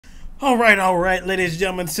Alright, ladies and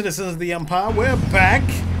gentlemen, citizens of the Empire, we're back.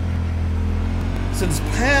 Since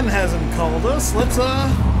Pan hasn't called us, let's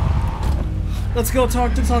go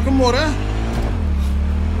talk to Takamura.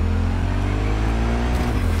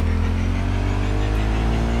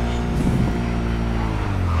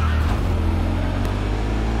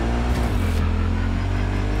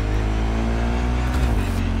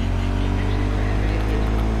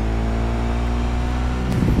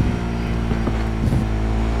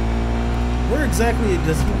 Where exactly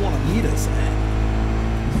does he want to meet us at?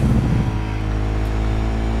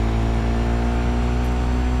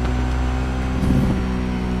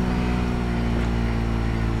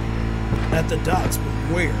 At the docks, but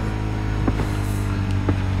where?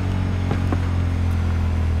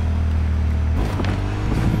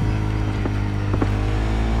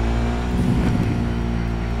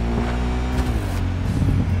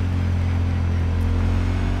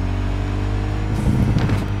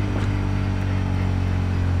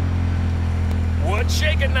 What's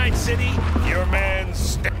shaking, Night City? Your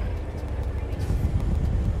man's.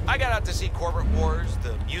 I got out to see Corporate Wars,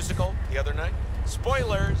 the musical, the other night.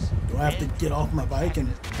 Spoilers. Do I have to get off my bike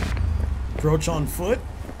and approach on foot?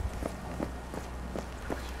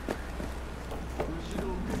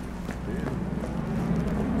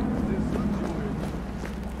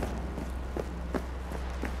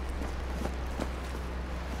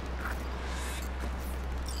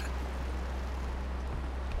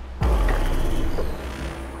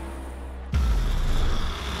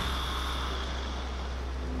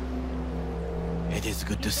 It is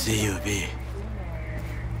good to see you, V.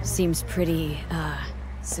 Seems pretty,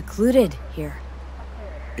 secluded here.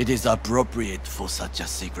 It is appropriate for such a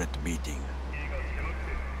secret meeting.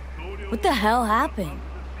 What the hell happened?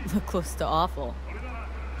 Look close to awful.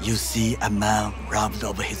 You see a man robbed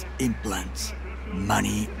of his implants,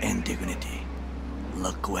 money and dignity.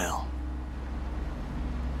 Look well.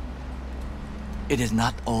 It is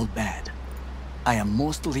not all bad. I am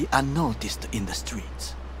mostly unnoticed in the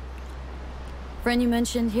streets. Friend you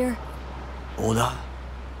mentioned here? Oda?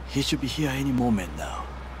 He should be here any moment now.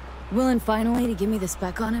 Willing finally to give me the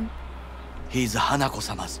spec on him? He's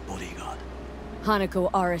Hanako-sama's bodyguard.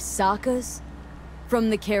 Hanako Arasaka's? From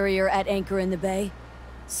the carrier at anchor in the bay?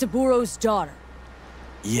 Saburo's daughter?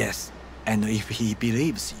 Yes, and if he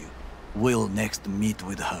believes you, we'll next meet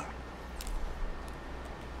with her.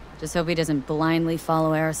 Just hope he doesn't blindly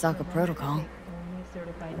follow Arasaka protocol.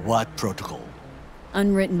 What protocol?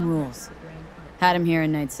 Unwritten rules. Had him here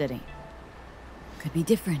in Night City. Could be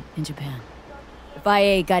different in Japan. If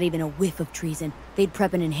IA got even a whiff of treason, they'd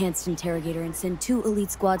prep an enhanced interrogator and send 2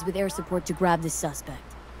 elite squads with air support to grab the suspect.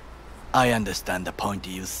 I understand the point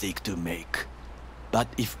you seek to make. But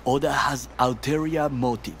if Oda has ulterior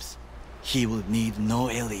motives, he will need no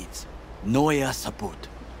elites, no air support,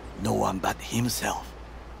 no one but himself.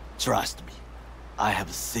 Trust me, I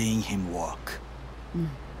have seen him work.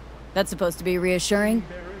 That's supposed to be reassuring?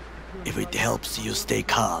 If it helps you stay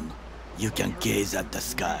calm, you can gaze at the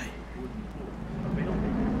sky.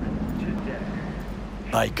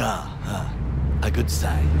 By car, huh? A good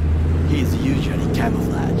sign. He is usually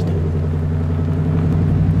camouflaged.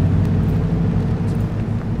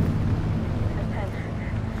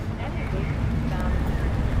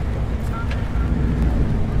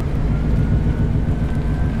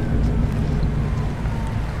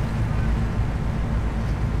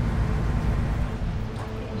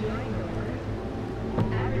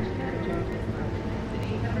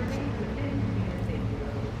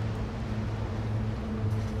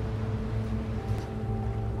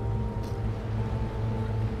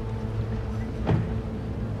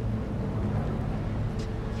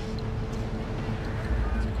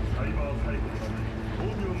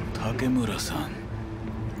 Takamura-san.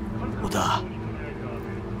 Oda.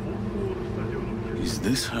 Is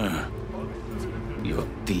this her? Your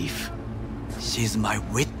thief? She's my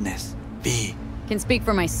witness, V. Can speak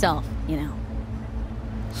for myself, you know.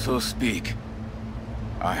 So speak.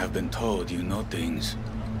 I have been told you know things.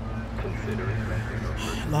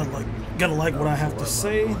 Not like, gonna like what I have to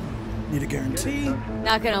say. Need a guarantee.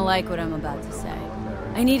 Not gonna like what I'm about to say.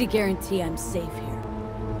 I need a guarantee I'm safe here.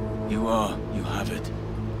 You are. You have it.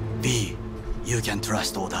 V, you can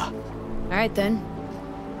trust Oda. Alright then.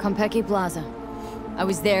 Konpeki Plaza. I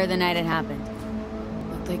was there the night it happened.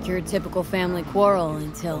 Looked like your typical family quarrel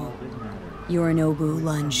until Yorinobu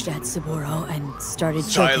lunged at Saburo and started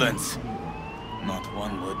choking. Silence! Not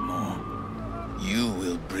one word more. You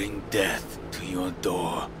will bring death to your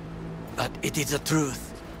door. But it is the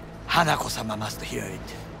truth. Hanako-sama must hear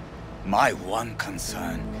it. My one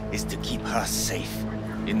concern is to keep her safe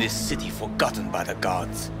in this city forgotten by the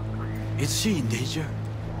gods. Is she in danger?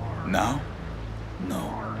 Now?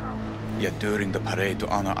 No. Yet during the parade to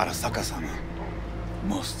honor Arasaka-sama,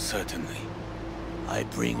 most certainly. I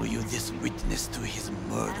bring you this witness to his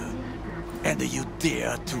murder, and you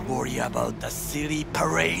dare to worry about the city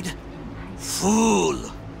parade? Fool!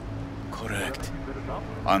 Correct.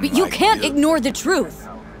 But you can't ignore the truth!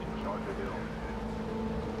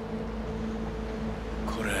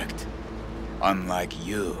 Correct. Unlike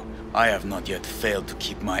you, I have not yet failed to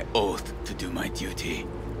keep my oath to do my duty.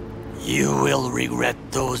 You will regret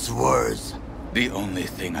those words. The only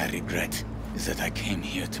thing I regret is that I came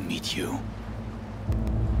here to meet you.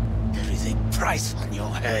 There is a price on your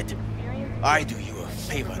head. I do you a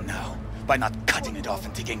favor now, by not cutting it off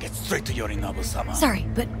and taking it straight to Yorinobu-sama. Sorry,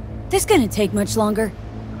 but this gonna take much longer.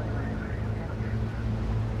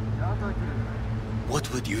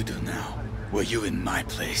 What would you do now, were you in my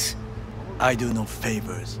place? I do no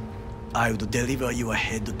favors. I would deliver you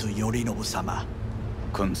ahead to Yorinobu-sama.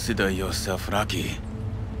 Consider yourself lucky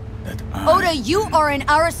that I... Oda, you are an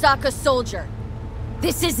Arasaka soldier.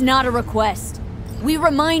 This is not a request. We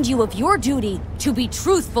remind you of your duty to be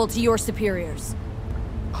truthful to your superiors.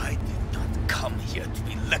 I did not come here to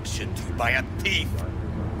be lectured to by a thief.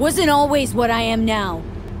 Wasn't always what I am now.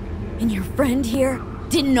 And your friend here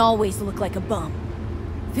didn't always look like a bum.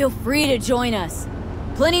 Feel free to join us.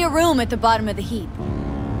 Plenty of room at the bottom of the heap.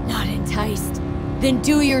 Not enticed? Then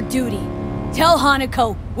do your duty. Tell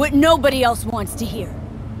Hanako what nobody else wants to hear.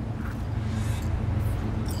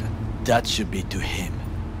 That should be to him.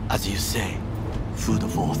 As you say, food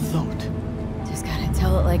for thought. Just gotta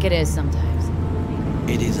tell it like it is sometimes.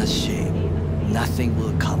 It is a shame. Nothing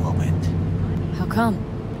will come of it. How come?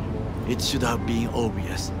 It should have been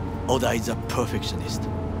obvious. Oda is a perfectionist.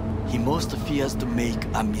 He most fears to make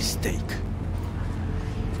a mistake.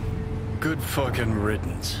 Good fucking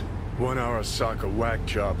riddance. One Arasaka whack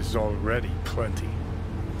job is already plenty.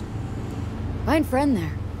 Fine friend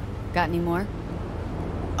there. Got any more?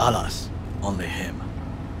 Alas, only him.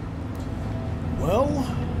 Well,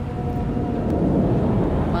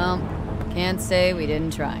 Can't say we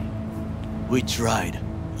didn't try. We tried,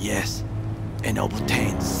 yes, and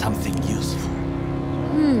obtained something useful.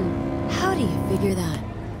 How do you figure that?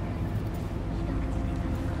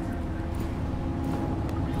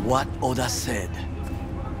 What Oda said.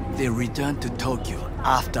 They returned to Tokyo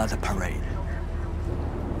after the parade.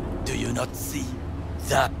 Do you not see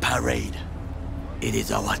that parade? It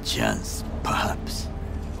is our chance, perhaps.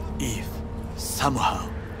 If, somehow,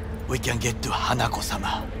 we can get to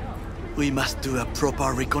Hanako-sama. We must do a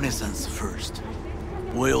proper reconnaissance first.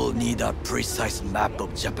 We'll need a precise map of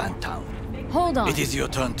Japantown. Hold on. It is your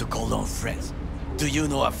turn to call on friends. Do you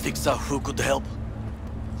know a fixer who could help?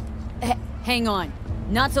 Hang on.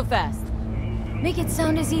 Not so fast. Make it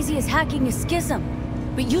sound as easy as hacking a schism.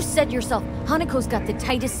 But you said yourself, Hanako's got the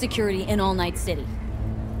tightest security in All Night City.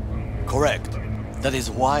 Correct. That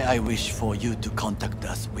is why I wish for you to contact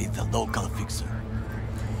us with the local fixer.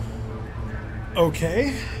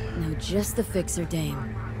 okay. No, just the fixer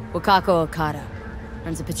dame. Wakako Okada.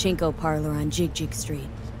 Runs a pachinko parlor on Jig Jig Street.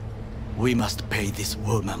 We must pay this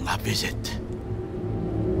woman a visit.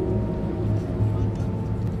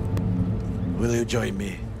 Will you join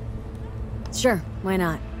me? Sure, why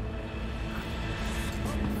not?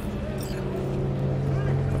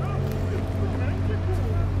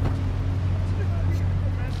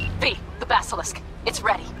 V, the Basilisk. It's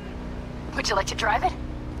ready. Would you like to drive it?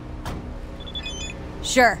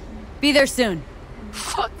 Sure. Be there soon.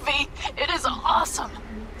 Fuck, V. It is awesome.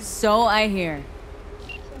 So I hear.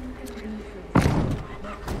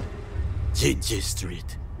 Jig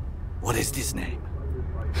Street. What is this name?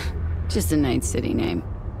 Just a Night City name.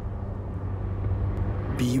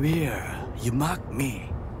 Beware, you mock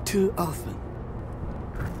me too often.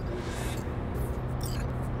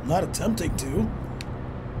 Not attempting to.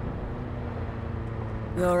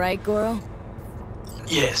 You alright, Goro?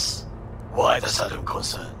 Yes. Why the sudden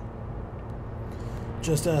concern?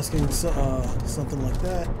 Just asking something like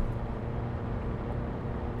that.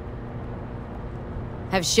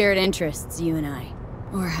 Have shared interests, you and I.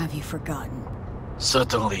 Or have you forgotten?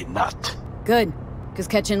 Certainly not. Good, because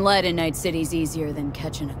catching lead in Night City's easier than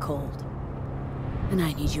catching a cold. And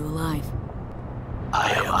I need you alive.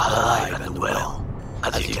 I am alive and well.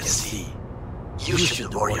 As you can see, you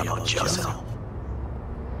should worry about yourself.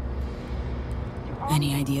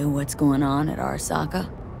 Any idea what's going on at Arasaka?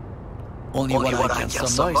 Only what I can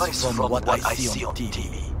surmise from what I see on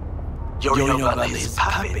TV. Yorinobu and his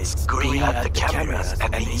puppets grin at the cameras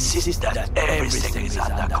and insist that everything is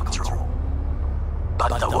under control.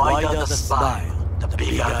 But the wider the smile, the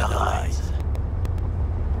bigger the lies.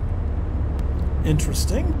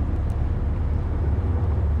 Interesting.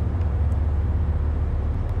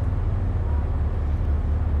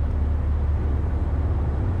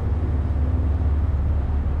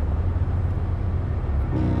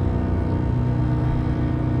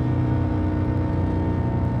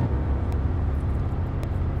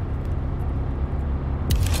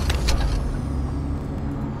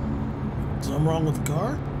 Something wrong with the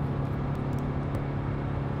car?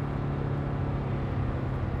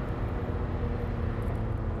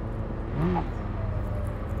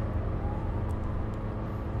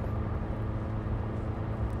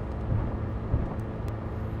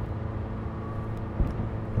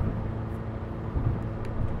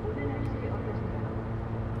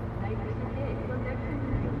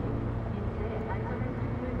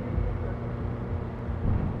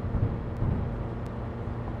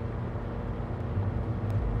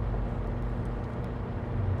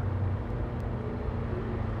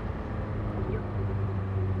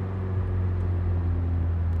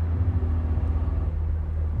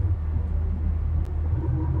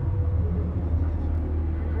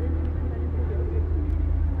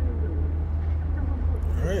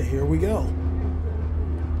 Alright, here we go.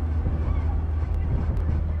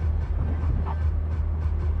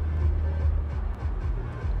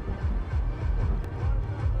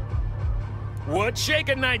 What's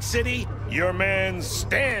shaking, Night City? Your man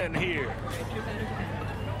Stan here.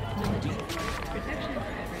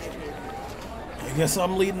 I guess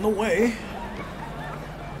I'm leading the way.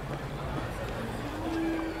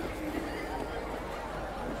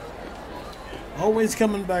 Always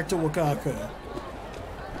coming back to Wakako.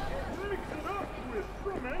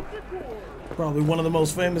 Probably one of the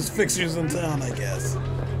most famous fixtures in town, I guess.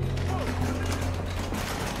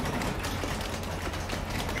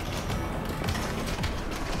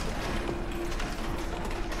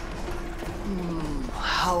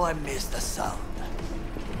 How I miss the sound.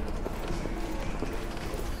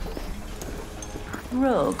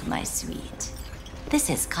 Rogue, my sweet. This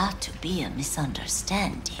has got to be a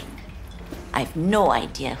misunderstanding. I've no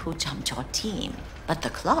idea who jumped your team, but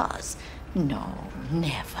the Claws? No,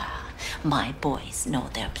 never. My boys know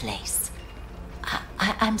their place.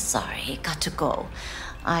 I'm sorry, got to go.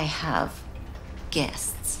 I have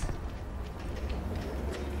guests.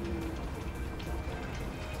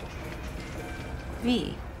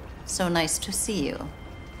 V, so nice to see you.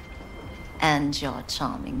 And your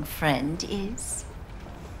charming friend is?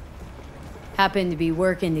 Happen to be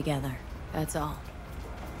working together, that's all.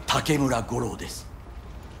 Takamura Goro です。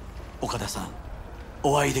岡田さん、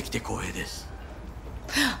お会いできて光栄です。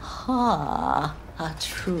Ah, a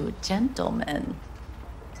true gentleman.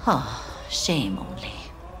 Ah, shame only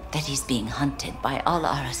that he's being hunted by all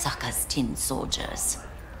Arasaka's tin soldiers.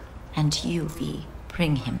 And you, V,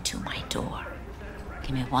 bring him to my door.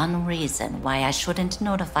 Give me one reason why I shouldn't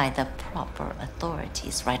notify the proper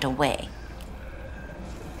authorities right away.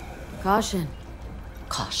 Caution.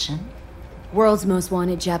 Caution? World's most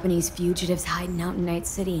wanted Japanese fugitives hiding out in Night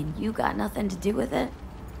City and you got nothing to do with it?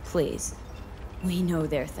 Please. We know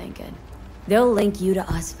they're thinking. They'll link you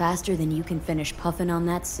to us faster than you can finish puffing on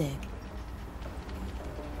that cig.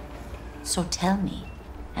 So tell me,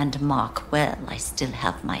 and mark well I still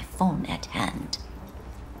have my phone at hand.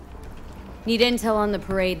 Need intel on the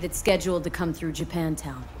parade that's scheduled to come through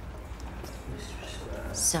Japantown.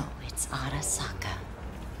 So it's Arasaka.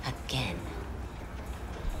 Again.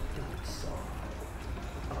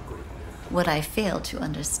 What I fail to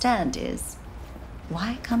understand is,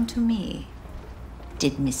 why come to me?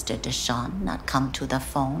 Did Mr. Deshawn not come to the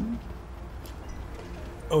phone?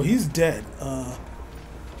 Oh, he's dead.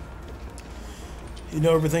 You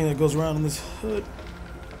know everything that goes around in this hood?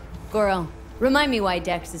 Goro, remind me why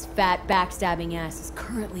Dex's fat, backstabbing ass is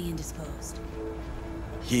currently indisposed.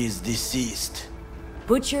 He's deceased.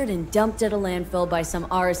 Butchered and dumped at a landfill by some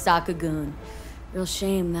Arasaka goon. Real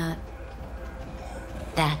shame that.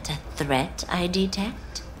 That a threat I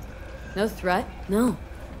detect? No threat, no.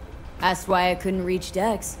 Asked why I couldn't reach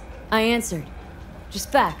Dex. I answered.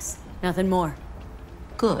 Just facts, nothing more.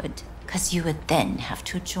 Good, cause you would then have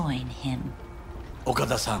to join him.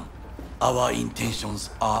 Okada-san, our intentions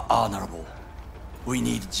are honorable. We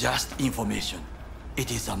need just information.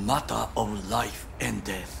 It is a matter of life and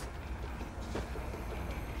death.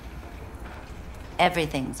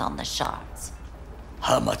 Everything's on the shards.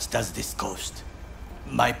 How much does this cost?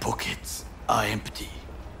 My pockets are empty.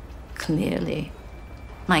 Clearly.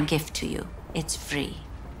 My gift to you, it's free.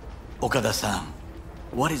 Okada-san,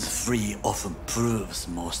 what is free often proves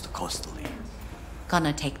most costly.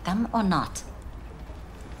 Gonna take them or not?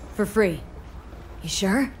 For free. You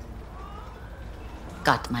sure?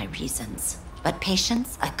 Got my reasons, but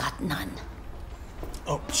patience, I got none.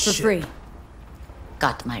 Oh, For shit. free.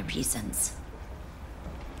 Got my reasons.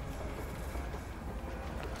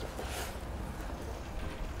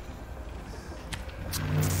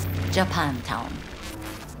 Japantown.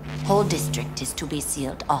 Whole district is to be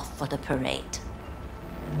sealed off for the parade.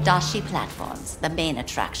 Dashi platforms, the main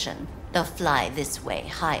attraction. They'll fly this way,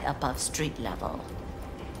 high above street level.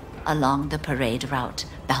 Along the parade route,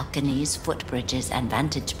 balconies, footbridges, and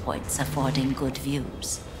vantage points affording good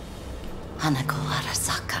views. Hanako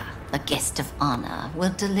Arasaka, the guest of honor,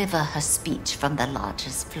 will deliver her speech from the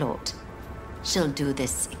largest float. She'll do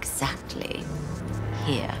this exactly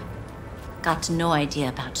here. Got no idea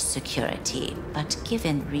about security, but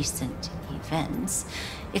given recent events,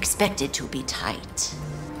 expect it to be tight.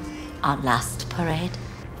 Our last parade,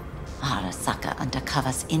 Arasaka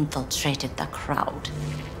undercovers infiltrated the crowd.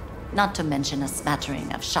 Not to mention a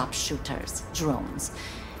smattering of sharpshooters, drones,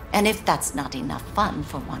 and if that's not enough fun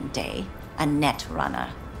for one day, a net runner,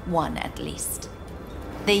 one at least.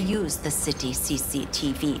 They use the city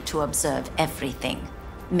CCTV to observe everything.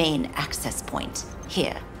 Main access point,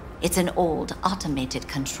 here. It's an old automated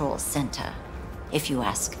control center. If you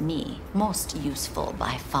ask me, most useful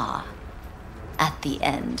by far. At the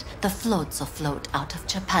end, the floats'll float out of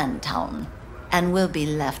Japantown, and we'll be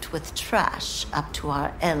left with trash up to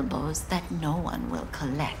our elbows that no one will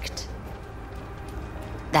collect.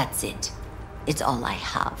 That's it. It's all I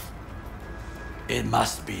have. It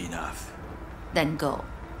must be enough. Then go.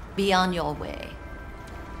 Be on your way.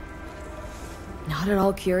 Not at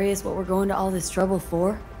all curious what we're going to all this trouble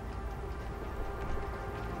for?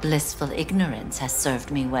 Blissful ignorance has served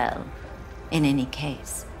me well. In any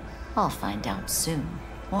case, I'll find out soon,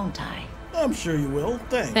 won't I? I'm sure you will.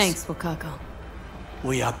 Thanks. Thanks, Wakako.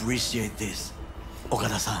 We appreciate this,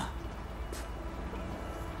 Okada-san.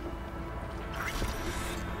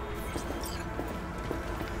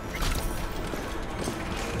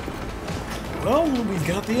 Well, we've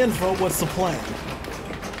got the info. What's the plan?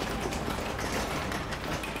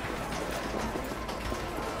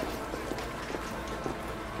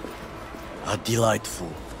 A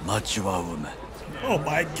delightful, mature woman. Oh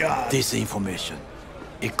my god. This information,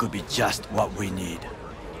 it could be just what we need.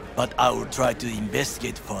 But I will try to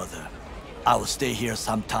investigate further. I will stay here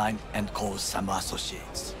sometime and call some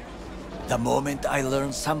associates. The moment I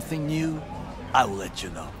learn something new, I will let you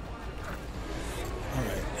know.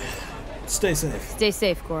 Alright. Stay safe. Stay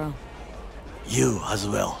safe, Goro. You as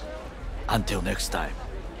well. Until next time.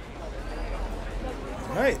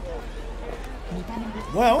 Alright.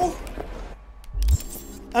 Well,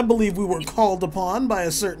 I believe we were called upon by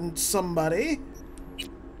a certain somebody.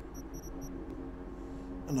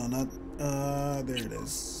 Oh, no, not... there it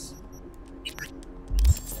is.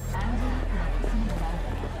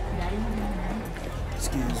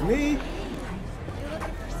 Excuse me.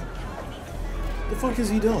 The fuck is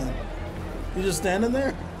he doing? He just standing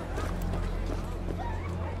there?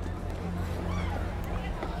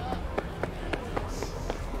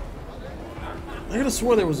 I could have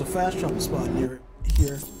swore there was a fast travel spot near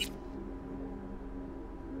here.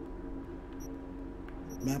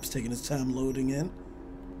 Map's taking its time loading in.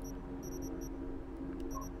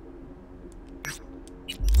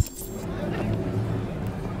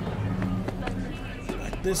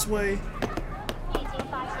 Back this way.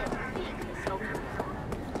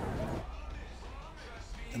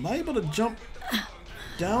 Am I able to jump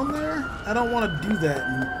down there? I don't want to do that.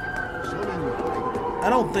 I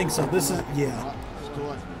don't think so. This is... yeah.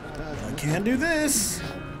 I can do this.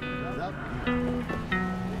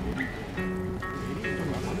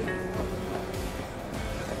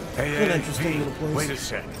 Hey, wait a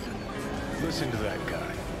sec. Listen to that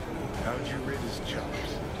guy. How'd you rid his chops?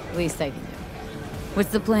 Least I can do. What's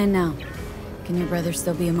the plan now? Can your brother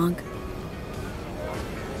still be a monk?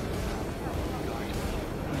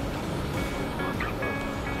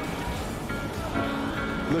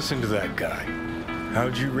 Listen to that guy.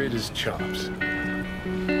 How'd you rid his chops?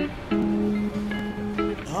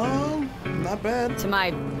 Not bad. To my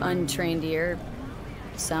untrained ear,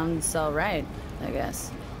 sounds alright, I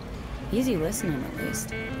guess. Easy listening, at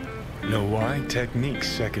least. Know why? Technique's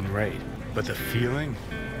second rate. But the feeling?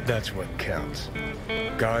 That's what counts.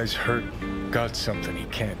 Guy's hurt, got something he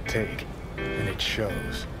can't take. And it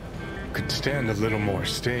shows. Could stand a little more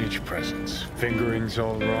stage presence. Fingering's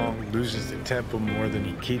all wrong, loses the tempo more than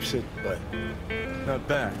he keeps it, but not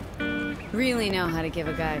bad. Really know how to give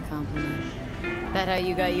a guy a compliment. That how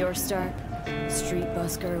you got your start? Street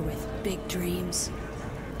busker with big dreams.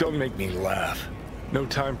 Don't make me laugh. No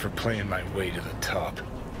time for playing my way to the top.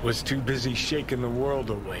 Was too busy shaking the world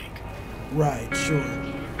awake. Right, sure.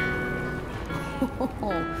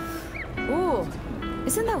 Ooh,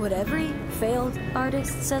 isn't that what every failed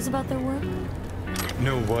artist says about their work?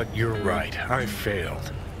 Know what? You're right. I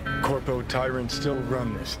failed. Corpo tyrants still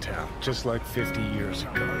run this town, just like 50 years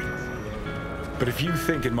ago. But if you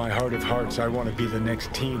think in my heart of hearts I want to be the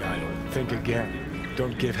next teen idol, think again.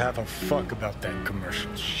 Don't give half a fuck about that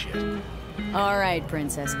commercial shit. Alright,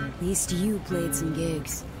 princess. At least you played some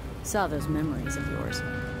gigs. Saw those memories of yours.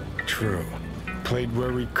 True. Played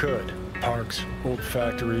where we could. Parks, old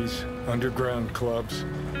factories, underground clubs.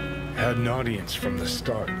 Had an audience from the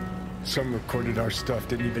start. Some recorded our stuff,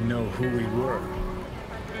 didn't even know who we were.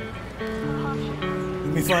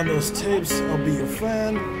 Let me find those tapes. I'll be your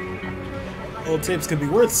friend. Old tapes could be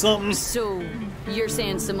worth something. So, you're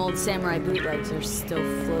saying some old samurai bootlegs are still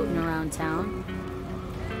floating around town?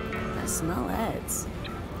 I smell heads.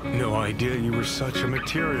 No idea you were such a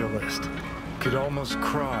materialist. Could almost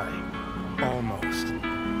cry. Almost.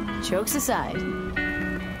 Jokes aside,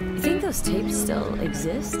 you think those tapes still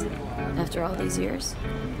exist after all these years?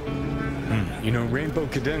 You know, Rainbow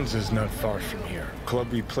Cadenza's not far from here.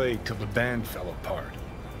 Club we played till the band fell apart.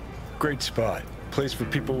 Great spot. Place for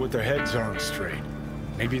people with their heads on straight.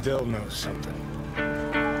 Maybe they'll know something.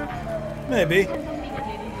 Maybe.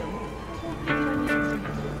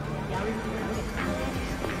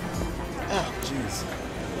 Oh, jeez.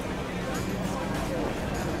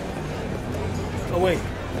 Oh, wait.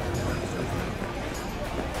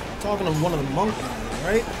 Talking to one of the monks,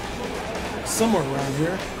 right? Somewhere around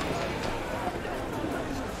here.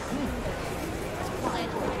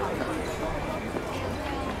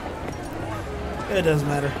 It doesn't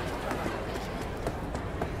matter.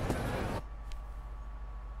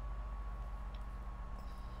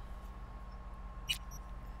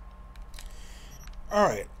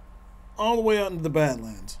 Alright. All the way out into the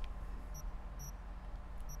Badlands.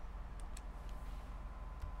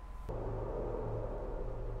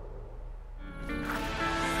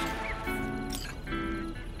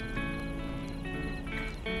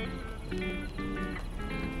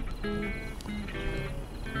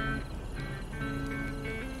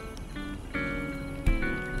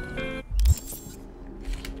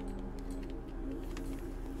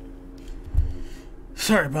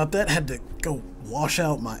 Sorry about that. Had to go wash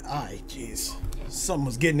out my eye. Jeez. Something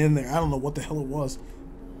was getting in there. I don't know what the hell it was.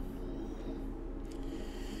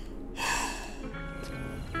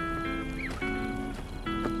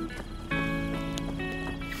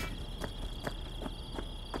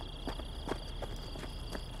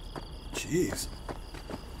 Jeez.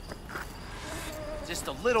 Just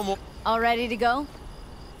a little more. All ready to go?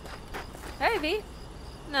 Hey, V.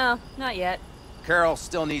 No, not yet. Carol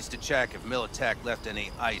still needs to check if Militech left any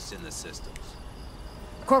ice in the systems.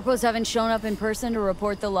 Corpos haven't shown up in person to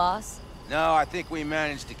report the loss? No, I think we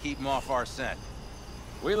managed to keep them off our scent.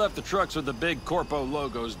 We left the trucks with the big Corpo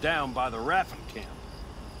logos down by the Raffin camp.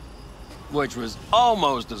 Which was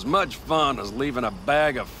almost as much fun as leaving a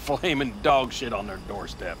bag of flaming dog shit on their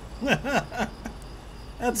doorstep.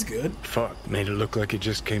 That's good. Fuck, made it look like it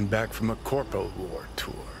just came back from a Corpo War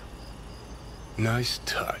tour. Nice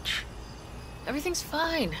touch. Everything's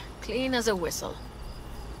fine. Clean as a whistle.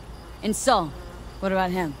 And so, what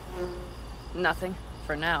about him? Nothing,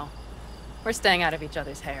 for now. We're staying out of each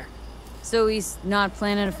other's hair. So he's not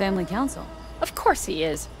planning a family council? Of course he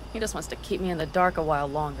is. He just wants to keep me in the dark a while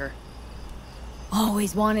longer.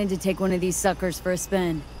 Always wanted to take one of these suckers for a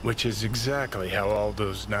spin. Which is exactly how all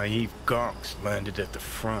those naive gonks landed at the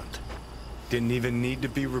front. Didn't even need to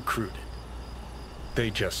be recruited.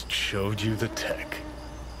 They just showed you the tech.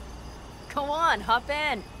 Go on, hop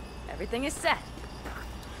in. Everything is set.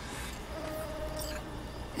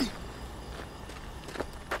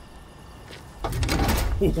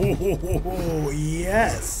 Oh,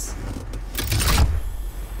 yes.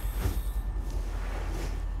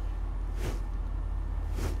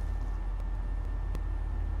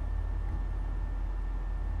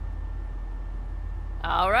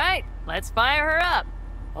 All right, let's fire her up.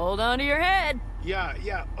 Hold on to your head.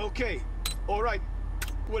 Yeah, okay. All right.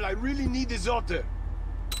 Well, I really need this otter.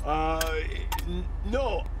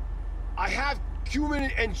 No. I have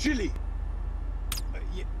cumin and chili.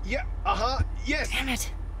 Yeah, yes. Damn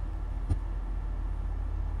it.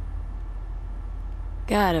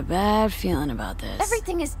 Got a bad feeling about this.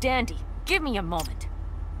 Everything is dandy. Give me a moment.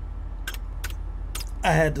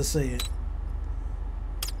 I had to say it.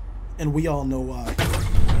 And we all know why.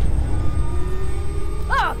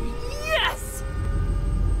 Oh, yes!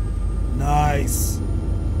 Nice.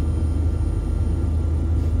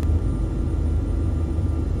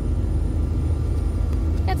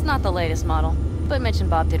 It's not the latest model, but Mitch and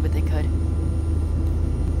Bob did what they could.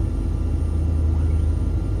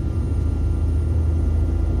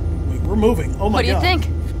 Wait, we're moving. Oh my God. What do you think?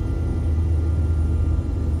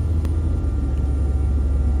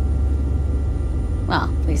 Well,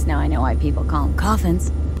 at least now I know why people call them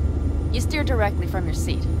coffins. You steer directly from your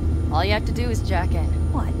seat. All you have to do is jack in.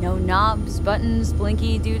 What, no knobs, buttons,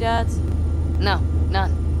 blinky doodads? No,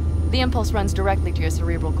 none. The impulse runs directly to your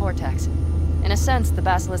cerebral cortex. In a sense, the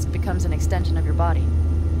basilisk becomes an extension of your body.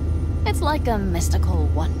 It's like a mystical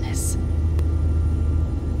oneness.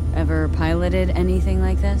 Ever piloted anything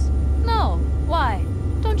like this? No, why?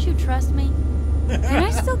 Don't you trust me? Can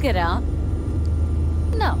I still get out?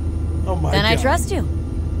 No. Oh my Then god. I trust you.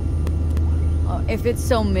 If it's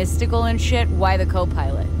so mystical and shit, why the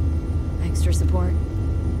co-pilot? Extra support?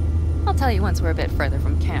 I'll tell you once we're a bit further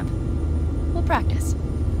from camp. We'll practice.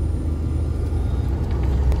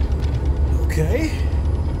 Okay.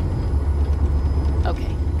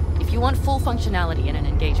 Okay. If you want full functionality in an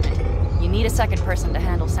engagement, you need a second person to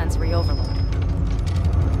handle sensory overload.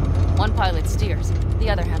 One pilot steers, the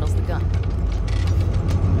other handles the gun.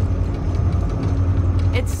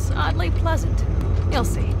 It's oddly pleasant. You'll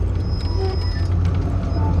see.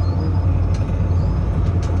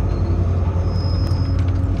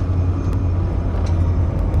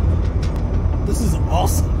 This is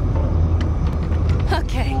awesome.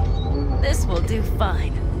 Okay, this will do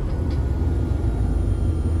fine.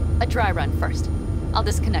 A dry run first. I'll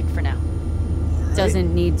disconnect for now. Right.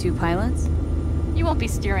 Doesn't need 2 pilots? You won't be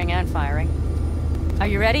steering and firing. Are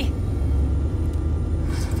you ready?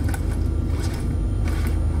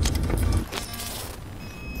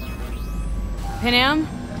 Panam?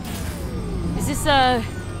 Is this,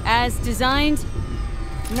 as designed?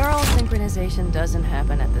 Neural synchronization doesn't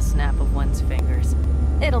happen at the snap of one's fingers.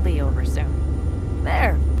 It'll be over soon.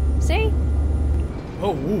 There. See?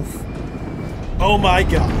 Oh, oof. Oh my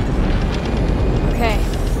god. Okay,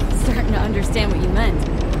 starting to understand what you meant.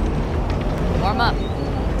 Warm up.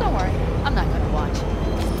 Don't worry, I'm not gonna watch.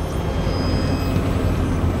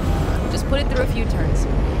 Just put it through a few turns.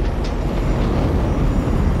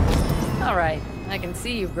 Alright, I can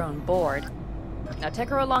see you've grown bored. Now take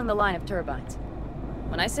her along the line of turbines.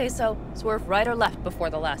 When I say so, swerve right or left before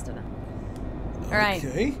the last of them. Alright.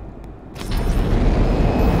 Okay.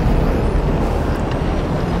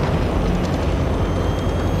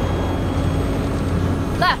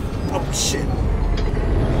 Left! Oh shit.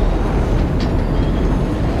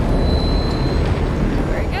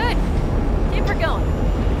 Very good. Keep her going.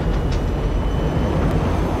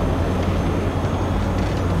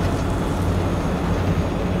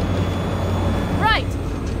 Right!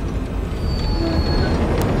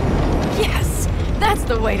 Yes! That's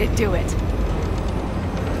the way to do it.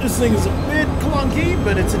 This thing is a bit clunky,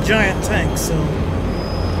 but it's a giant tank, so...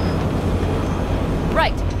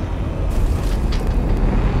 Right.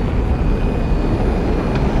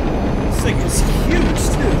 This thing is huge,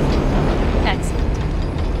 too. Excellent.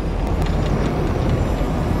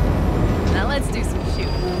 Now let's do some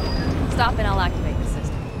shooting. Stop and I'll activate the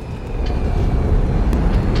system.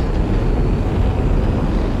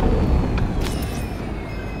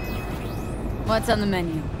 What's on the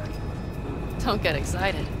menu? Don't get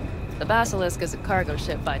excited. The Basilisk is a cargo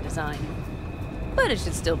ship by design. But it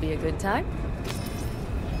should still be a good time.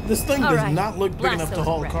 This thing All does right. not look big Blast enough to those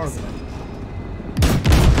haul rats. cargo.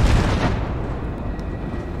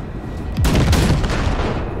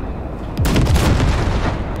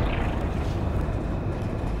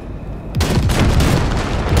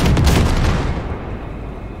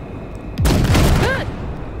 Good!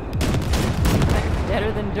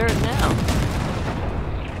 Better than dirt now.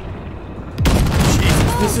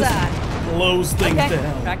 Jesus, this Bullseye. blows things Okay, to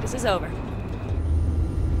hell. practice is over.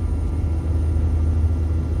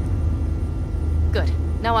 Good.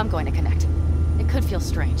 Now I'm going to connect. It could feel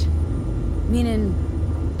strange. Meaning,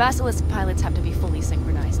 Basilisk pilots have to be fully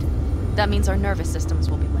synchronized. That means our nervous systems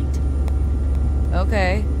will be linked.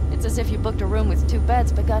 okay. It's as if you booked a room with 2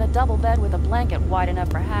 beds, but got a double bed with a blanket wide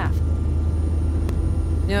enough for half.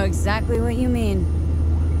 Know exactly what you mean.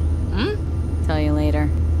 Hmm? Tell you later.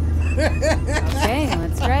 Okay,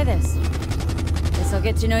 let's try this. This'll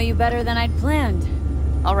get to know you better than I'd planned.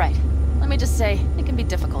 All right. Let me just say, it can be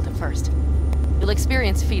difficult at first. You'll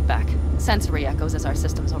experience feedback, sensory echoes as our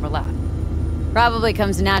systems overlap. Probably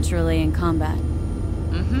comes naturally in combat.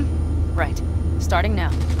 Mm-hmm. Right. Starting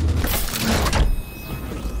now.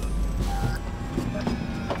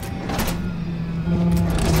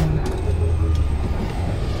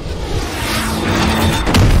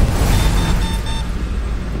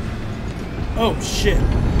 Oh shit.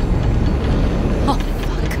 Oh,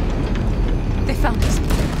 fuck. They found us.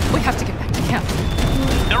 We have to get back to camp.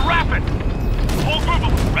 They're rapid! Whole group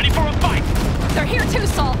of them, ready for a fight! They're here too,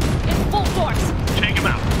 Saul. In full force. Take them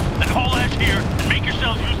out, then haul ash here and make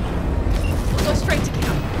yourselves useful. We'll go straight to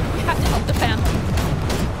camp. We have to help the family.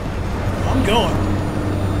 I'm going.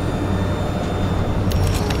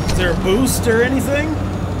 Is there a boost or anything?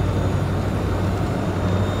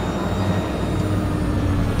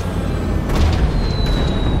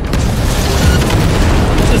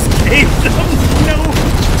 Just gave them no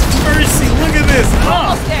mercy. Look at this.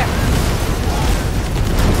 Almost there.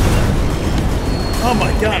 Oh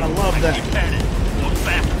my god, I love that. Keep headed. Those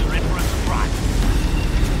bastards are in for a surprise.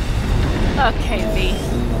 Okay, V.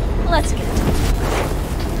 Let's get to it.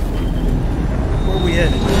 Where are we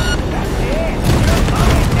headed?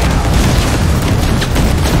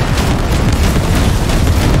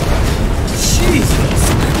 Jesus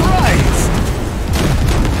Christ!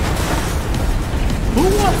 Who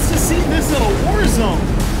wants to see this in a war zone?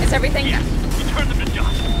 Is everything? Yes, you turned them to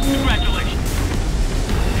dust. Congratulations.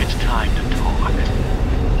 It's time to talk.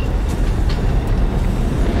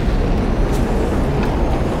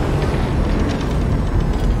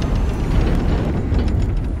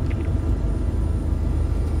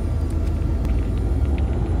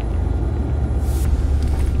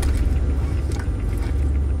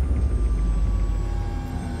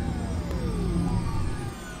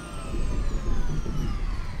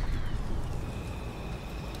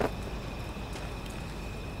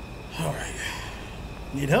 Alright.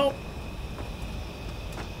 Need help?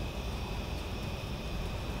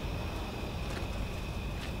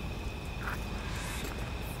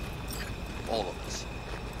 All of us,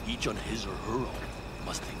 each on his or her own,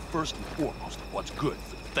 must think first and foremost of what's good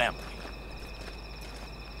for the family.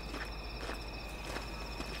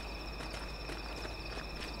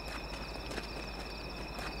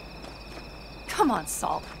 Come on,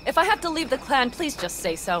 Saul. If I have to leave the clan, please just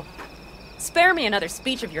say so. Spare me another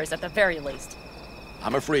speech of yours at the very least.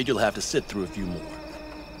 I'm afraid you'll have to sit through a few more.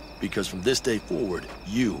 Because from this day forward,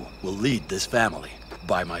 you will lead this family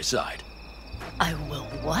by my side. I will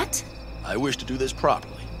what? I wish to do this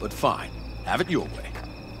properly, but fine. Have it your way.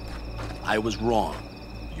 I was wrong.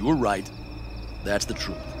 You were right. That's the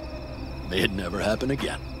truth. May it never happen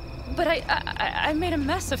again. But I made a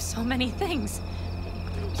mess of so many things.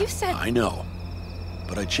 You said... I know.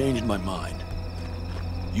 But I changed my mind.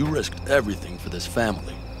 You risked everything for this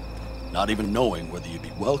family, not even knowing whether you'd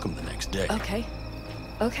be welcome the next day. Okay.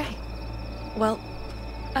 Okay. Well,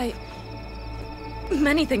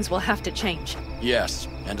 many things will have to change. Yes,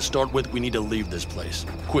 and to start with, we need to leave this place,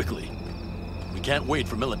 quickly. We can't wait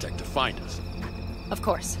for Militech to find us. Of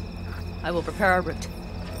course. I will prepare our route.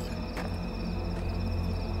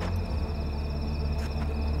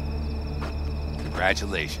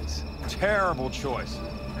 Congratulations. Terrible choice.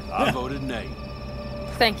 I voted nay.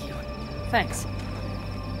 Thank you. Thanks.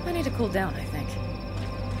 I need to cool down, I think.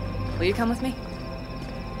 Will you come with me?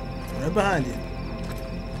 Right behind you.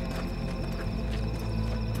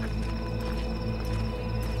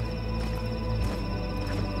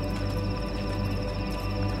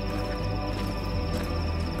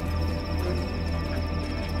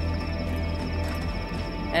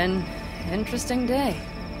 An interesting day.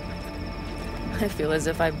 I feel as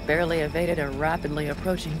if I barely evaded a rapidly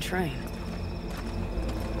approaching train.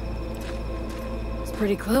 It's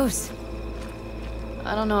pretty close.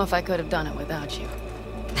 I don't know if I could have done it without you.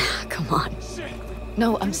 Come on.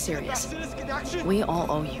 No, I'm serious. We all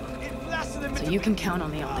owe you. So you can count on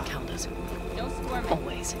the Aldecaldos.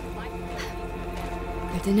 Always.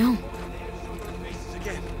 Good to know.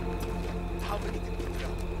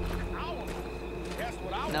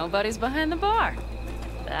 Nobody's behind the bar.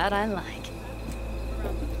 That I like.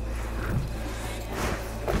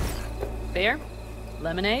 Beer?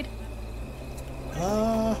 Lemonade?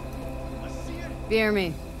 Beer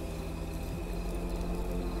me.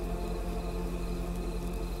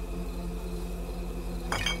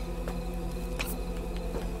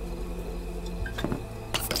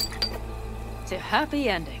 To happy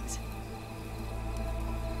endings.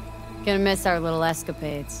 Gonna miss our little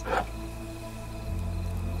escapades.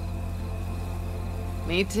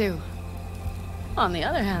 Me too. On the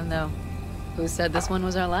other hand, though, who said this one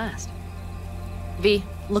was our last? V,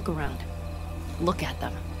 look around. Look at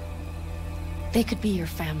them. They could be your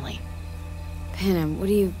family. Panem, what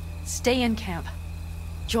do you... Stay in camp.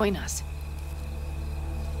 Join us.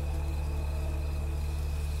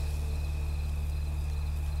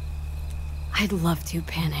 I'd love to,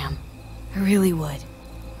 Panem. I really would.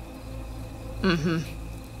 Mm-hmm.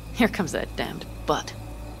 Here comes that damned butt.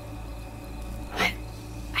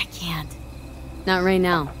 I can't. Not right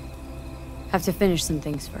now. Have to finish some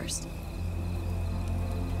things first.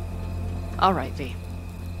 All right, V.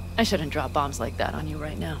 I shouldn't drop bombs like that on you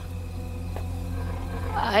right now.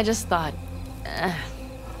 I just thought...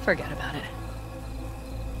 forget about it.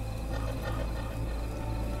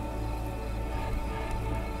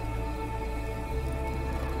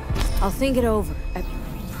 I'll think it over. I promise.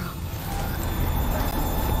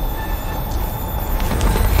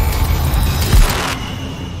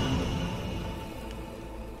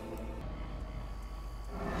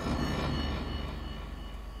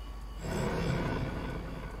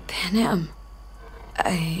 Panem,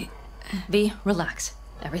 V, relax.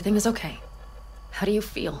 Everything is okay. How do you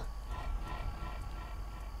feel?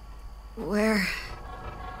 Where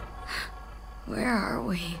are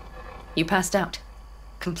we? You passed out.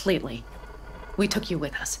 Completely. We took you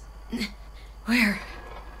with us. Where?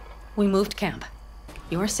 We moved camp.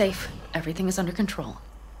 You are safe. Everything is under control.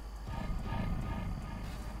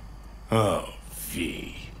 Oh,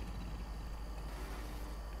 V.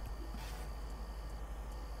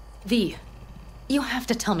 V, you have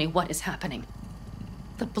to tell me what is happening.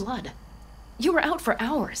 The blood. You were out for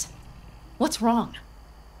hours. What's wrong?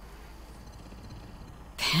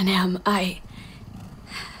 Panam,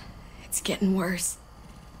 it's getting worse.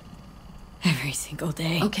 Every single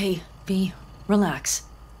day. Okay, V, relax.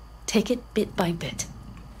 Take it bit by bit.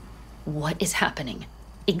 What is happening?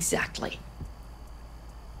 Exactly.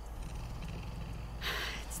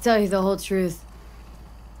 To tell you the whole truth,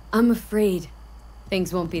 I'm afraid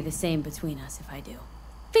things won't be the same between us if I do.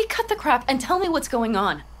 V, cut the crap and tell me what's going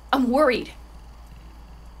on. I'm worried.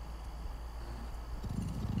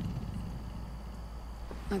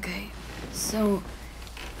 Okay, so...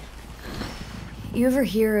 You ever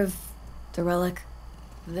hear of the relic?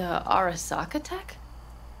 The Arasaka tech?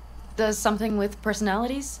 Does something with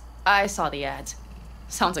personalities? I saw the ads.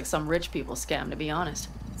 Sounds like some rich people scam, to be honest.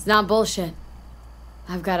 It's not bullshit.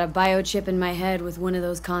 I've got a biochip in my head with one of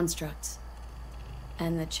those constructs.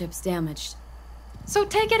 And the chip's damaged. So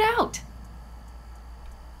take it out!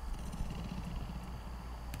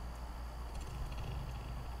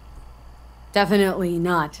 Definitely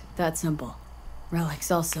not that simple.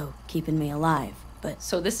 Relic's also keeping me alive, but...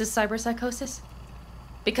 So this is cyberpsychosis?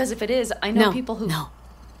 Because if it is, I know people who... No.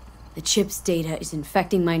 The chip's data is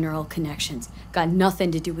infecting my neural connections. Got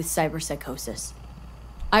nothing to do with cyberpsychosis.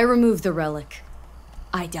 I remove the relic.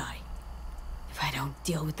 I die. If I don't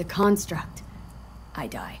deal with the construct, I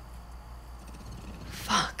die.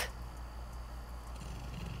 Fuck.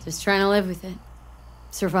 Just trying to live with it.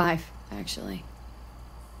 Survive, actually.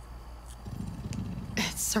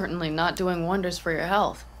 It's certainly not doing wonders for your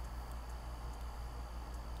health.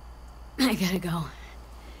 I gotta go.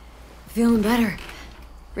 Feeling better.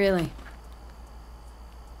 Really.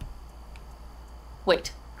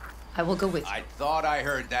 Wait. I will go with you. I thought I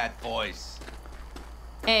heard that voice.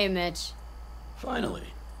 Hey, Mitch.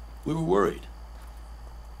 Finally. We were worried.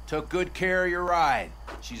 Took good care of your ride.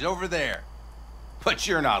 She's over there. But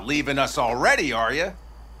you're not leaving us already, are you?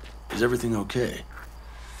 Is everything okay?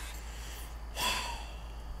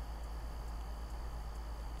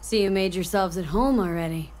 See, you made yourselves at home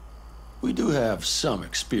already. We do have some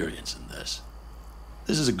experience in this.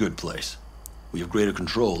 This is a good place. We have greater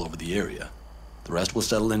control over the area. The rest will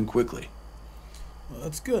settle in quickly. Well,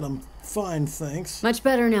 that's good. I'm fine, thanks. Much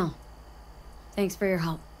better now. Thanks for your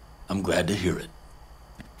help. I'm glad to hear it.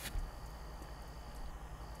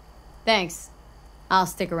 Thanks. I'll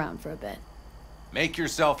stick around for a bit. Make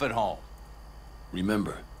yourself at home.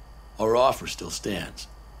 Remember, our offer still stands.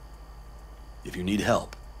 If you need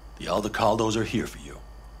help, the Aldecaldos are here for you.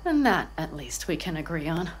 And that, at least, we can agree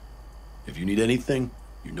on. If you need anything,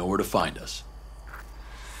 you know where to find us.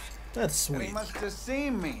 That's sweet. They must have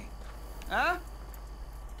seen me. Huh?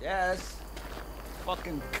 Yes.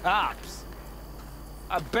 Fucking cops.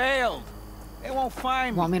 I bailed. They won't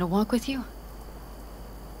find me. Want me to walk with you?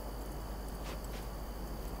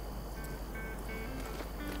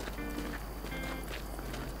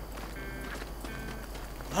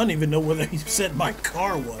 I don't even know where you said my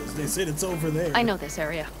car was. They said it's over there. I know this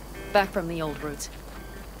area. Back from the old routes.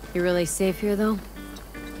 You're really safe here, though?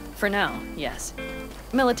 For now, yes.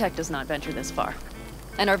 Militech does not venture this far.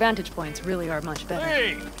 And our vantage points really are much better.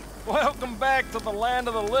 Hey! Welcome back to the land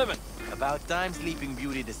of the living. About time Sleeping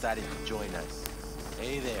Beauty decided to join us.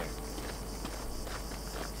 Hey there.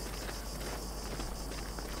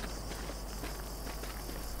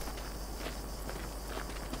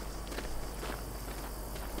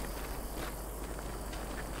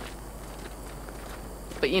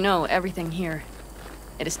 But you know, everything here,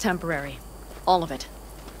 it is temporary. All of it.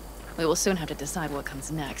 We will soon have to decide what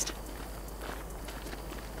comes next.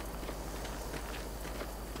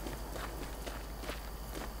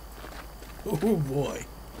 Oh boy.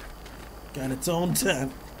 Got its own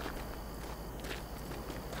tent.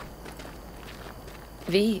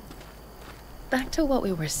 V, back to what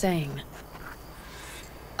we were saying.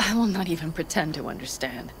 I will not even pretend to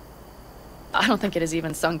understand. I don't think it has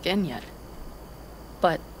even sunk in yet.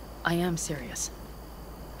 But I am serious.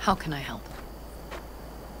 How can I help?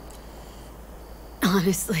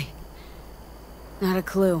 Honestly, not a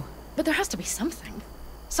clue. But there has to be something.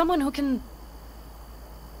 Someone who can...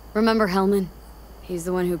 Remember Hellman? He's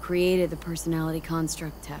the one who created the personality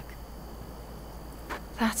construct tech.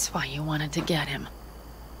 That's why you wanted to get him.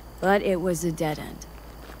 But it was a dead end.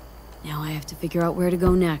 Now I have to figure out where to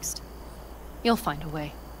go next. You'll find a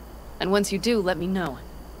way. And once you do, let me know.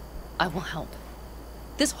 I will help.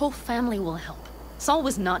 This whole family will help. Saul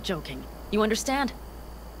was not joking. You understand?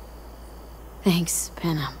 Thanks,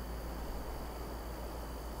 Panam.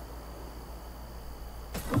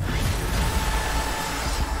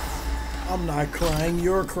 I'm not crying,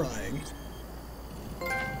 you're crying.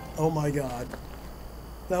 Oh my god.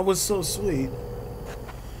 That was so sweet.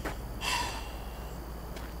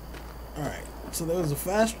 Alright, so there was a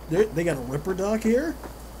fast... They got a Ripper Dock here?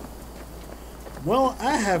 Well,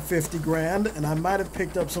 I have 50 grand, and I might have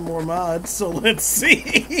picked up some more mods, so let's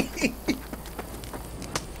see.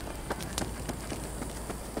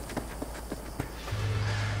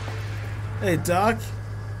 Hey, Doc.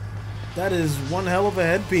 That is one hell of a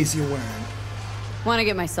headpiece you're wearing. Want to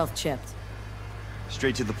get myself chipped.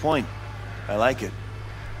 Straight to the point. I like it.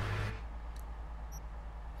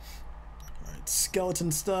 Alright,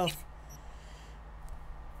 skeleton stuff.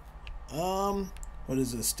 What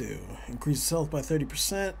does this do? Increases health by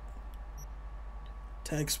 30%.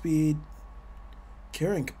 Attack speed.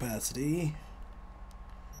 Carrying capacity.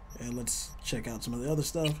 And let's check out some of the other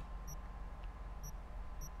stuff.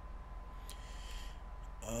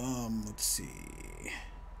 Let's see.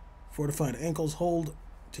 Fortified ankles, hold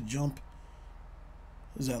to jump.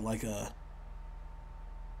 Is that like a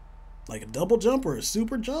double jump or a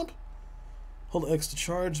super jump? Hold X to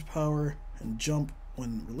charge power and jump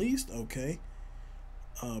when released. Okay.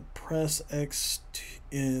 Press X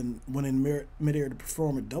when in midair to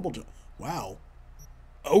perform a double jump. Wow.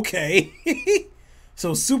 Okay.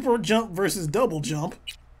 So super jump versus double jump.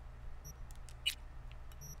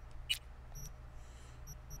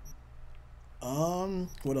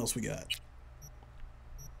 What else we got?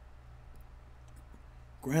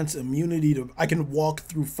 Grants immunity to... I can walk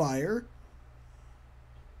through fire.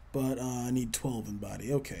 But I need 12 in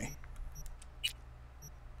body. Okay.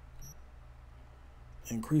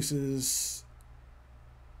 Increases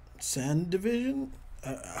sand division?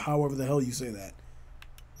 However the hell you say that.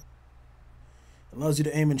 Allows you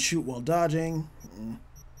to aim and shoot while dodging.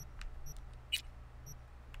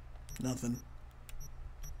 Nothing.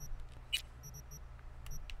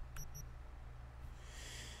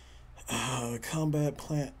 Combat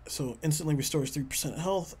plant, so instantly restores 3%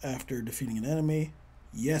 health after defeating an enemy.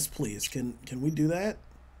 Yes, please. Can we do that?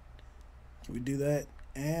 Can we do that?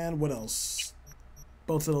 And what else?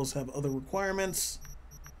 Both of those have other requirements.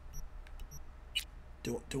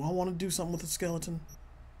 Do I want to do something with the skeleton?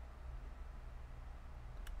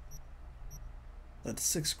 That's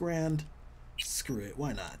 6 grand. Screw it.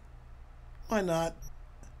 Why not? Why not?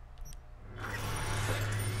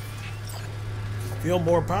 Feel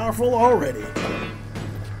more powerful already.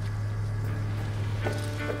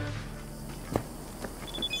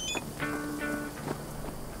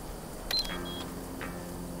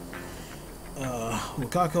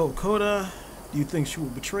 Wakako Okoda, do you think she will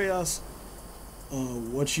betray us?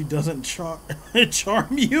 What she doesn't charm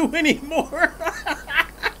you anymore?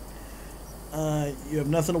 You have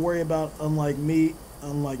nothing to worry about, unlike me.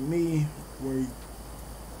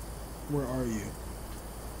 Where are you?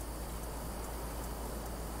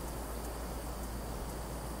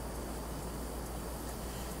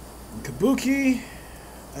 Kabuki,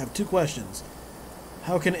 I have 2 questions.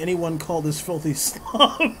 How can anyone call this filthy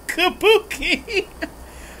slum Kabuki?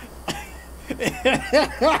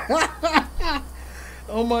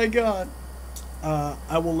 Oh my god.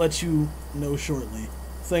 I will let you know shortly.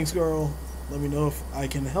 Thanks, girl. Let me know if I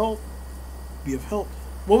can help. Be of help.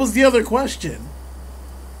 What was the other question?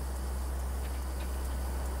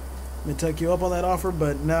 I'm gonna take you up on that offer,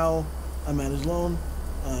 but now I manage loan.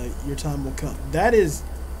 Your time will come. That is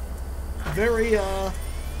very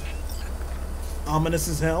ominous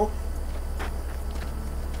as hell.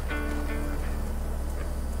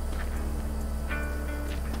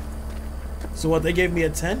 So what, they gave me a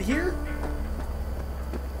tent here?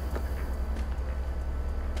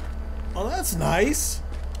 Oh, that's nice.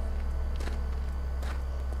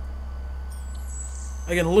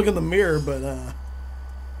 I can look in the mirror, but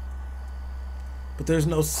there's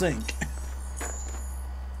no sink.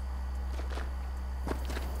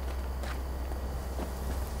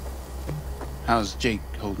 How's Jake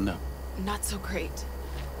holding up? Not so great.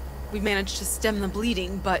 We managed to stem the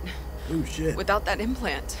bleeding, but... Ooh, shit. Without that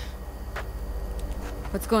implant.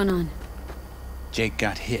 What's going on? Jake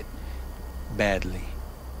got hit. Badly.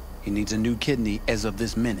 He needs a new kidney as of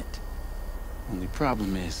this minute. Only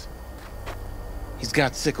problem is... he's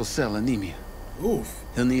got sickle cell anemia. Oof.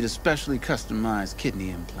 He'll need a specially customized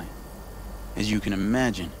kidney implant. As you can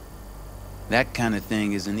imagine, That kind of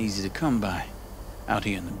thing isn't easy to come by out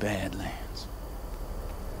here in the Badlands.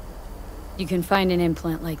 You can find an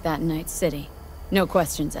implant like that in Night City. No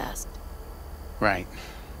questions asked. Right.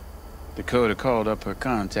 Dakota called up her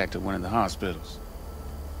contact at one of the hospitals.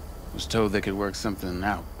 Was told they could work something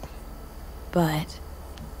out. But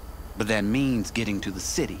that means getting to the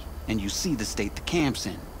city, and you see the state the camp's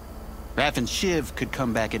in. Raph and Shiv could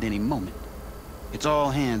come back at any moment. It's all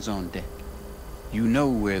hands on deck. You know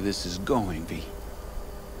where this is going, V.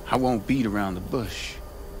 I won't beat around the bush.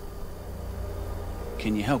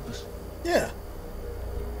 Can you help us? Yeah.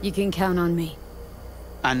 You can count on me.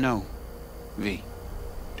 I know, V.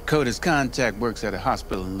 Dakota's contact works at a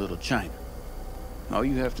hospital in Little China. All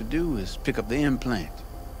you have to do is pick up the implant.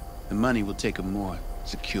 The money will take a more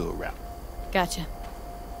secure route. Gotcha.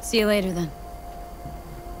 See you later, then.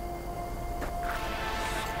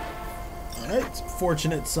 Alright,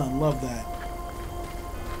 fortunate son, love that.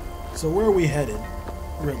 So where are we headed,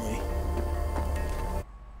 really?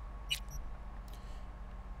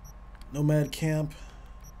 Nomad camp.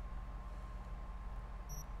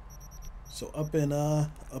 So up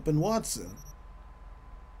in Watson.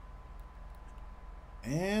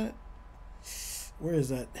 And where is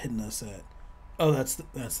that hitting us at? Oh, that's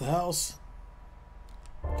the house.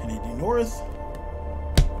 Can he do north?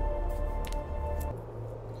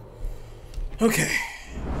 Okay.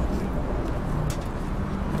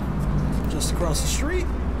 Just across the street.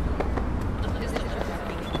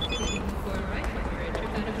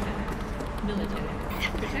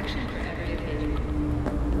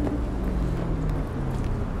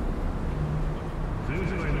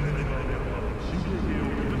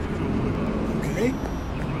 Okay.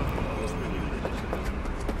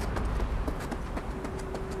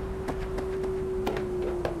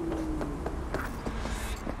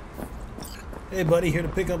 Hey buddy, here to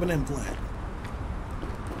pick up an implant.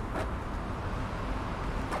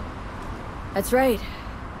 That's right.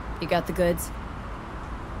 You got the goods?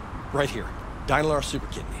 Right here. Dynalar Super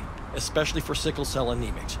Kidney. Especially for sickle cell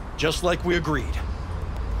anemics. Just like we agreed.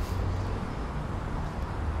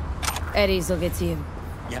 Eddie's will get to you.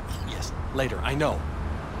 Yeah, yes. Later, I know.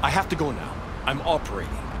 I have to go now. I'm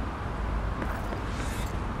operating.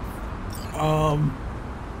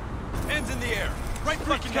 Hands in the air. Right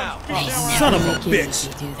fucking now. Oh, son of a bitch.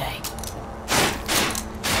 Do they?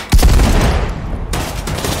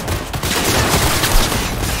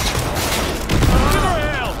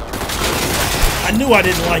 I knew I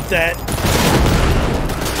didn't like that.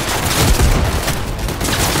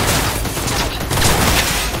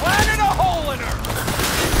 Planted a hole in her.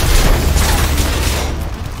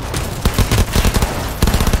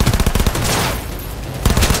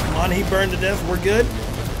 Come on, he burned to death. We're good.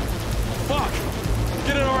 Fuck!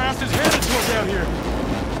 Getting our asses handed to us out here.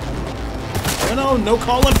 No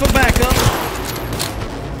calling for backup.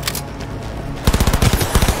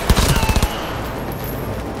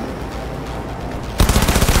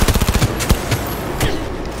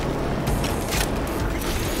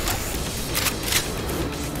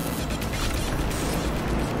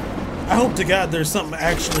 I hope to God there's something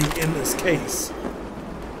actually in this case.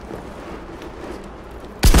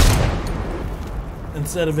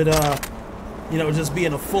 Instead of it, you know, just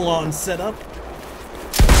being a full-on setup.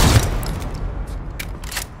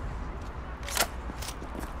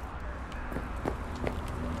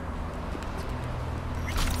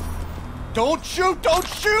 Don't shoot! Don't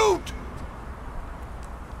shoot!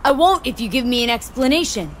 I won't if you give me an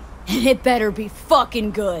explanation. And it better be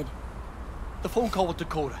fucking good. The phone call with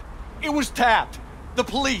Dakota. It was tapped. The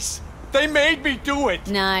police. They made me do it.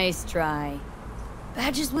 Nice try.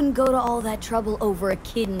 Badges wouldn't go to all that trouble over a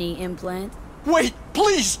kidney implant. Wait,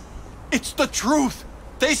 please! It's the truth!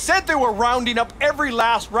 They said they were rounding up every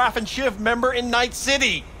last Raph and Shiv member in Night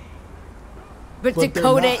City! But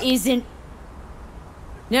Dakota isn't...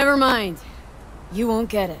 Never mind. You won't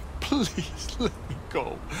get it. Please, let me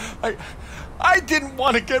go. I didn't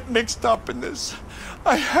want to get mixed up in this.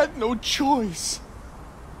 I had no choice.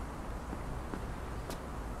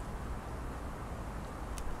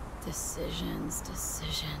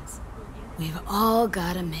 Decisions. We've all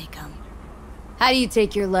gotta make them. How do you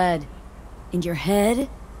take your lead? In your head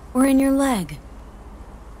or in your leg?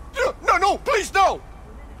 No, please, no!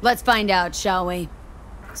 Let's find out, shall we?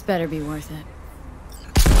 This better be worth it.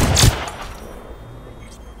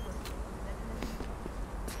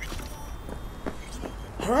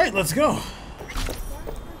 All right, let's go.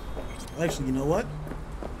 Actually, you know what?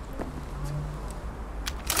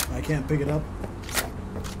 I can't pick it up.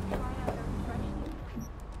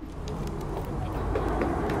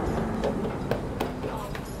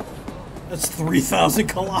 That's 3,000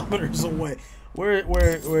 kilometers away.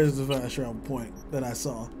 Where's the fast travel point that I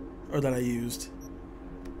saw or that I used?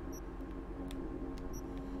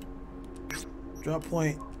 Drop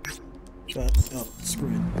point. Oh, screw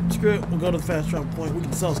it. Screw it. We'll go to the fast travel point. We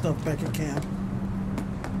can sell stuff back at camp.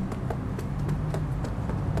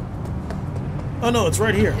 Oh no, it's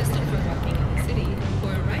right here.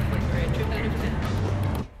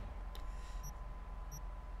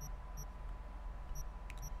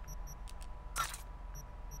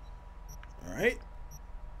 Alright.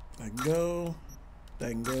 That can go. That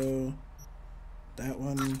can go. That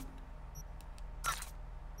one.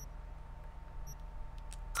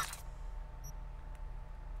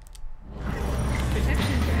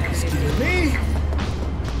 Excuse me.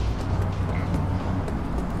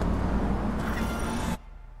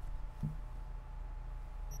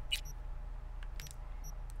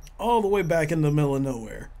 All the way back in the middle of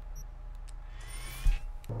nowhere.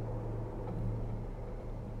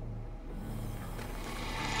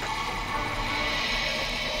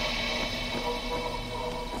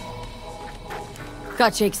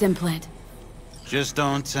 Got Jake's implant. Just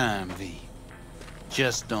on time, V.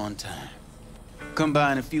 Just on time. Come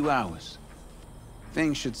by in a few hours.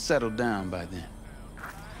 Things should settle down by then.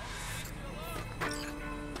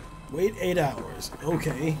 Wait 8 hours.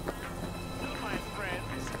 Okay. My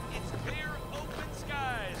friends, it's clear open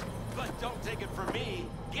skies. But don't take it from me.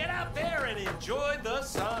 Get out there and enjoy the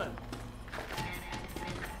sun.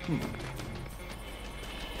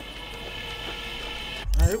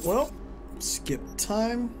 Alright, well, skip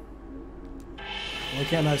time. Why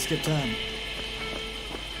can't I skip time?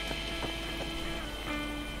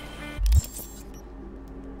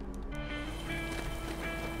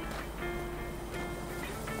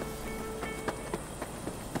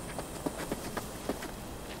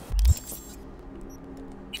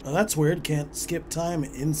 Oh, that's weird. Can't skip time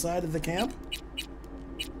inside of the camp?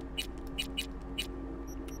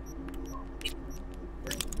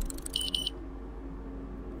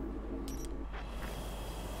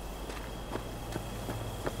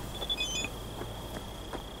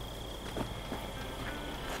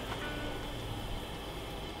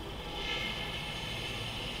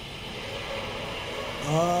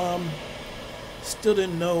 Still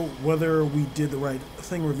didn't know whether we did the right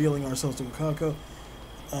thing revealing ourselves to Wakako.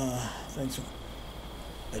 Thanks for...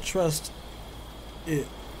 I trust it.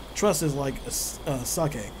 Trust is like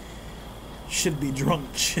sake. Should be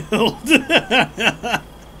drunk chilled.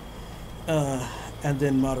 And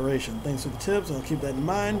then moderation. Thanks for the tips. I'll keep that in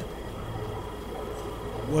mind.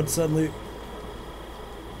 What suddenly...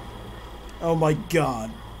 Oh my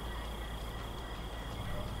god.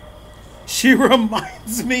 She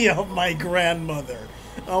reminds me of my grandmother.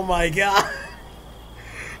 Oh my god.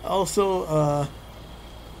 Also,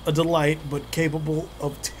 a delight, but capable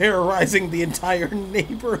of terrorizing the entire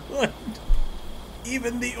neighborhood.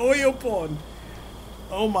 Even the Oyopon.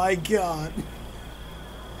 Oh my god.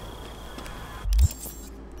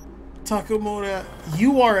 Takamura,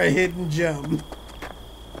 you are a hidden gem.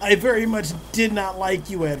 I very much did not like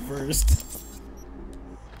you at first.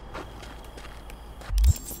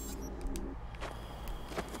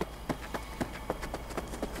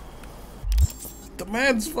 The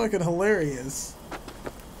man's fucking hilarious.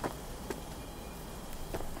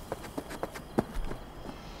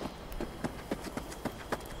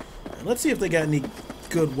 Let's see if they got any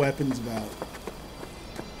good weapons about.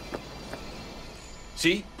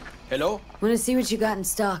 See? Hello? Want to see what you got in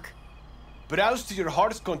stock? Browse to your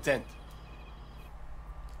heart's content.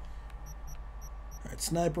 Alright,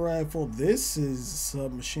 sniper rifle. This is a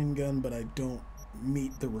submachine gun, but I don't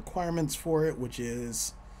meet the requirements for it, which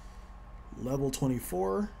is level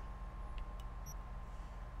 24.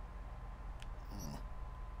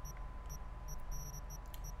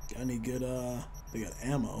 Got any good, they got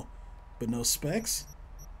ammo, but no specs.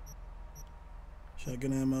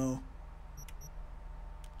 Shotgun ammo.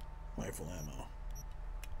 Rifle ammo.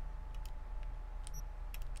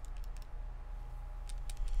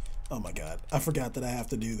 Oh my god, I forgot that I have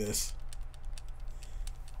to do this.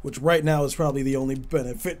 Which right now is probably the only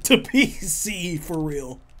benefit to PC for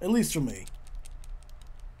real. At least for me.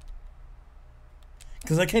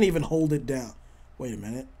 Because I can't even hold it down. Wait a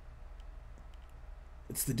minute.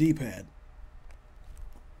 It's the D-pad.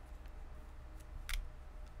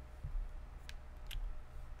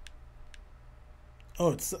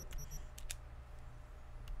 Oh, it's...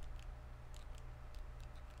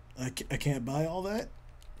 I can't buy all that?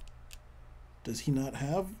 Does he not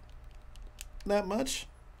have that much?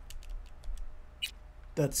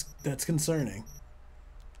 That's concerning.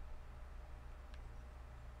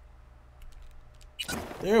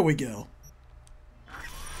 There we go.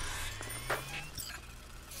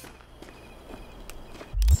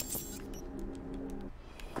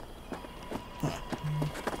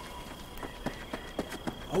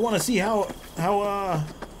 want to see how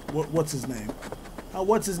what's his name? How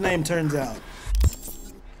what's his name turns out.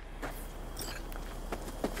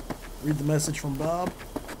 Read the message from Bob.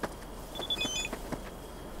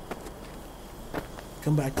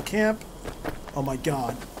 Come back to camp. Oh my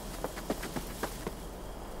god.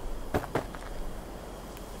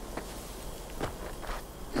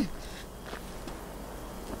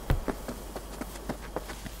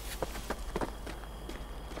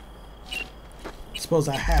 Suppose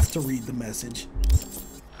I have to read the message.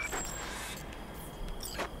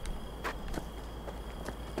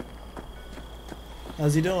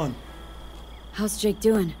 How's he doing? How's Jake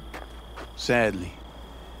doing? Sadly,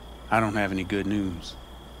 I don't have any good news.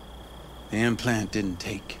 The implant didn't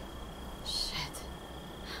take. Shit.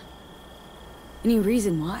 Any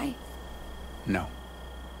reason why? No.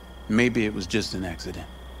 Maybe it was just an accident.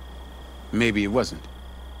 Maybe it wasn't.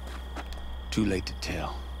 Too late to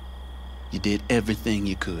tell. You did everything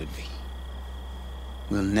you could, V.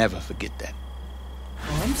 We'll never forget that.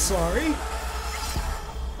 Oh, I'm sorry.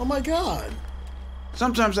 Oh my god.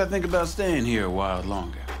 Sometimes I think about staying here a while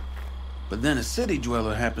longer. But then a city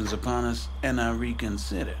dweller happens upon us, and I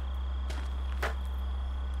reconsider.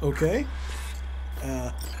 Okay.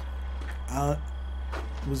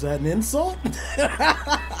 Was that an insult?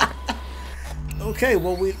 Okay,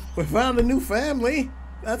 well, we found a new family.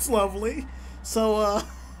 That's lovely. So,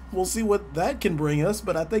 we'll see what that can bring us.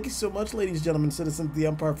 But I thank you so much, ladies and gentlemen, citizens of the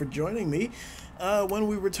Empire, for joining me. When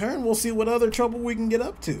we return, we'll see what other trouble we can get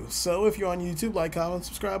up to. So if you're on YouTube, like, comment,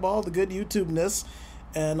 subscribe, all the good YouTube-ness.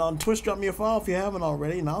 And on Twitch, drop me a follow if you haven't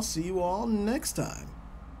already. And I'll see you all next time.